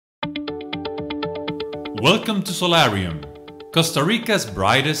Welcome to Solarium, Costa Rica's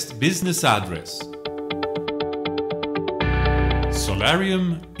brightest business address.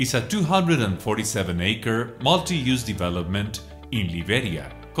 Solarium is a 247-acre multi-use development in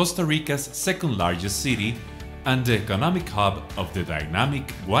Liberia, Costa Rica's second-largest city and the economic hub of the dynamic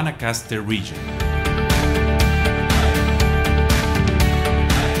Guanacaste region.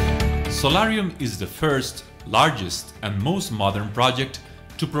 Solarium is the first, largest and most modern project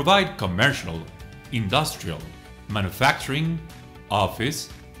to provide commercial, industrial, manufacturing, office,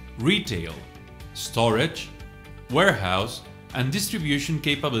 retail, storage, warehouse, and distribution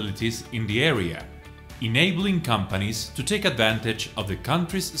capabilities in the area, enabling companies to take advantage of the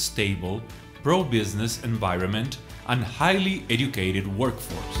country's stable, pro-business environment and highly educated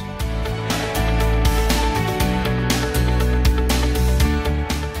workforce.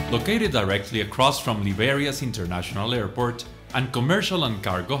 Located directly across from Liberia's International Airport and commercial and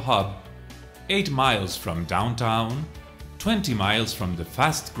cargo hub, 8 miles from downtown, 20 miles from the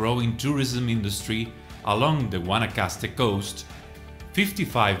fast-growing tourism industry along the Guanacaste coast,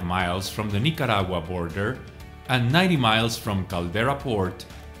 55 miles from the Nicaragua border, and 90 miles from Caldera Port,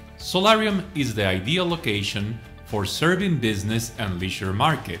 Solarium is the ideal location for serving business and leisure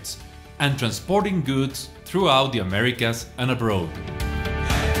markets and transporting goods throughout the Americas and abroad.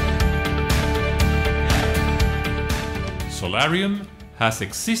 Solarium has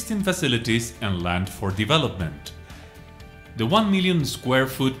existing facilities and land for development. The 1 million square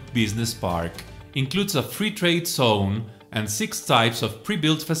foot business park includes a free trade zone and 6 types of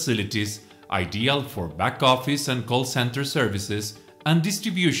pre-built facilities ideal for back office and call center services and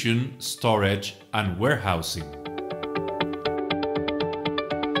distribution, storage, and warehousing.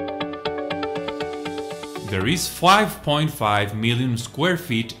 There is 5.5 million square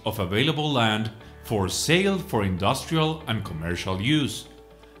feet of available land for sale for industrial and commercial use,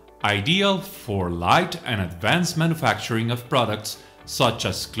 ideal for light and advanced manufacturing of products such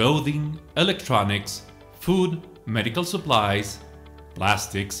as clothing, electronics, food, medical supplies,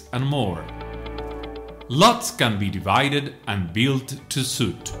 plastics, and more. Lots can be divided and built to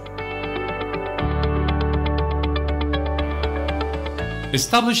suit.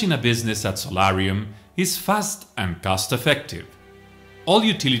 Establishing a business at Solarium is fast and cost-effective. All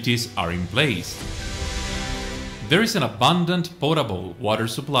utilities are in place. There is an abundant potable water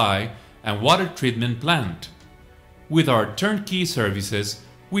supply and water treatment plant. With our turnkey services,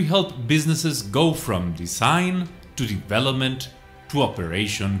 we help businesses go from design to development to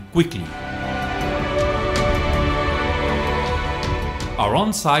operation quickly. Our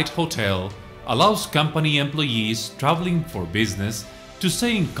on-site hotel allows company employees traveling for business to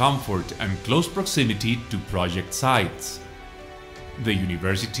stay in comfort and close proximity to project sites. The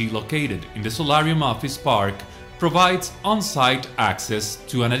university located in the Solarium Office Park provides on-site access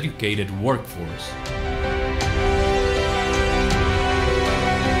to an educated workforce.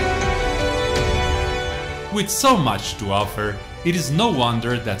 With so much to offer, it is no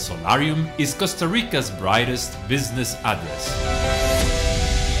wonder that Solarium is Costa Rica's brightest business address.